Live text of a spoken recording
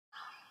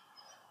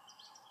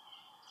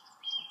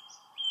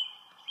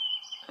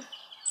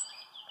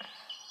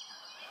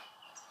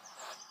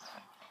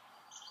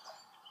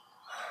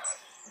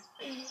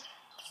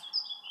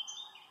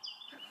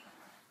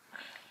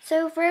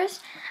So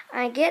first,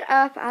 I get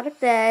up out of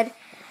bed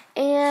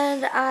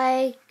and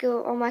I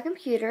go on my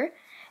computer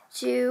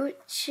to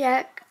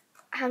check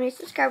how many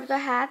subscribers I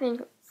have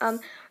and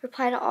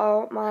reply to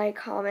all my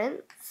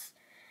comments.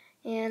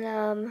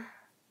 And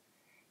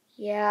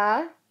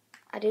yeah,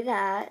 I do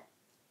that.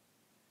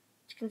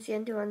 You can see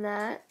I'm doing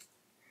that.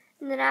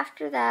 And then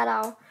after that,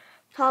 I'll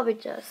probably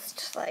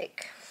just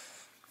like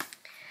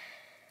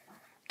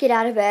get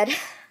out of bed.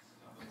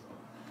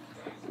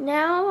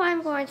 Now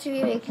I'm going to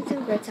be making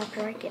some grits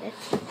after I get it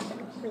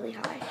really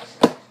high.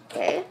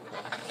 Okay,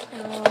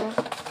 I'll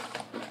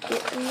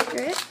get some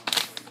grits.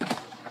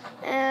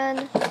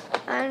 And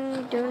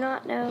I do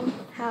not know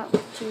how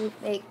to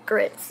make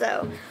grits,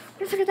 so I'm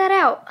gonna figure that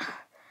out.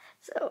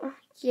 So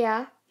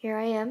yeah, here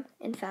I am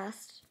in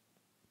fast.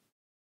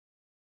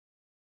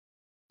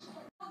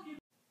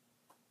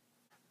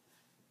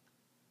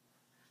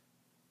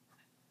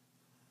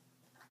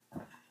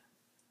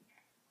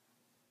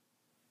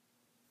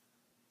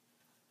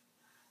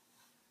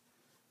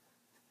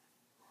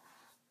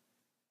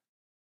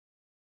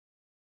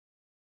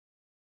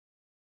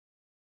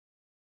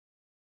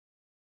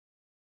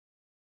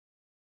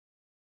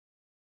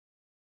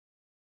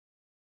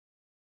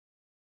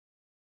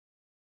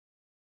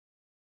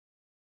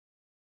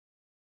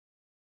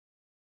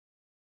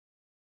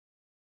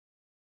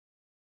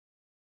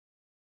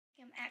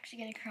 I'm actually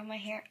gonna curl my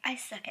hair. I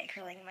suck at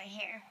curling my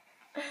hair.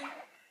 What?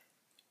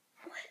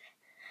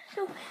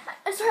 No,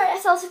 I'm sorry, I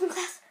fell asleep in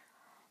class.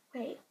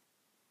 Wait.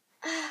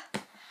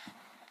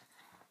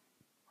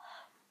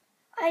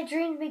 I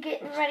dreamed me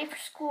getting ready for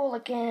school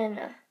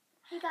again.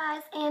 Hey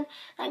guys, and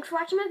thanks for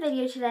watching my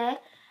video today.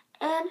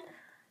 And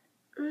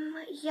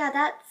yeah,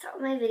 that's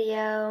my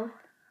video.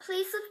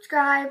 Please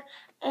subscribe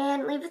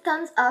and leave a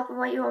thumbs up on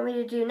what you want me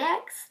to do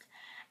next.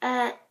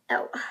 And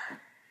thumbs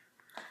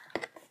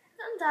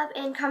up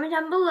and comment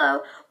down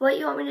below what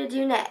you want me to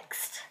do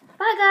next.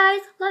 Bye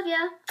guys, love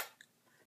ya.